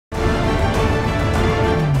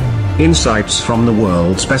Insights from the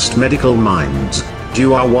world's best medical minds.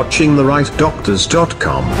 You are watching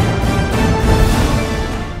TheRightDoctors.com.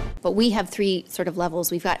 But we have three sort of levels.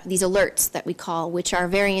 We've got these alerts that we call, which are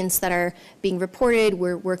variants that are being reported.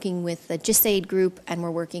 We're working with the GISAID group, and we're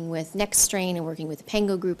working with Next Strain, and working with the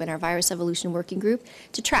Pango group and our virus evolution working group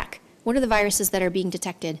to track what are the viruses that are being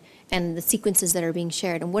detected and the sequences that are being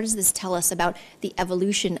shared, and what does this tell us about the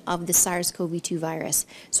evolution of the SARS-CoV-2 virus.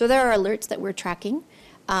 So there are alerts that we're tracking.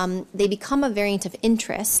 They become a variant of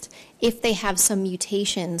interest if they have some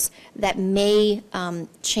mutations that may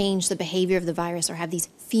change the behavior of the virus or have these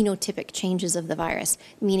phenotypic changes of the virus,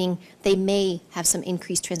 meaning they may have some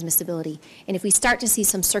increased transmissibility. And if we start to see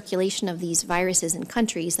some circulation of these viruses in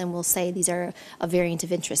countries, then we'll say these are a variant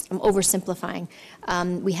of interest. I'm oversimplifying.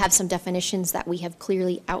 We have some definitions that we have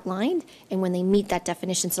clearly outlined, and when they meet that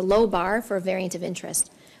definition, it's a low bar for a variant of interest.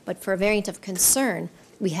 But for a variant of concern,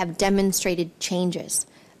 we have demonstrated changes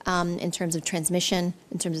in terms of transmission,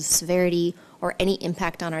 in terms of severity, or any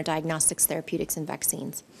impact on our diagnostics, therapeutics, and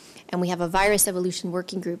vaccines. And we have a virus evolution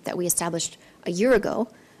working group that we established a year ago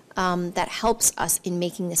that helps us in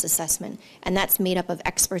making this assessment. And that's made up of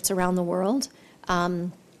experts around the world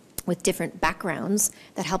with different backgrounds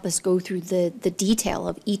that help us go through the detail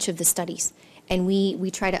of each of the studies. And we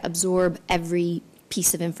try to absorb every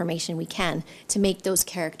piece of information we can to make those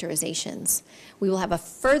characterizations. We will have a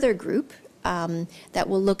further group that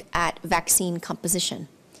will look at vaccine composition.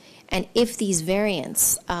 And if these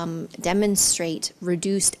variants demonstrate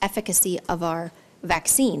reduced efficacy of our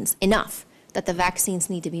vaccines enough that the vaccines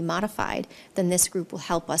need to be modified, then this group will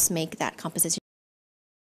help us make that composition.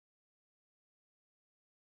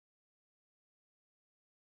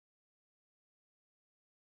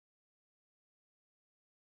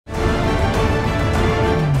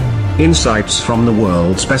 Insights from the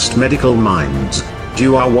world's best medical minds.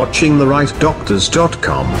 You are watching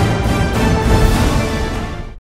TheRightDoctors.com.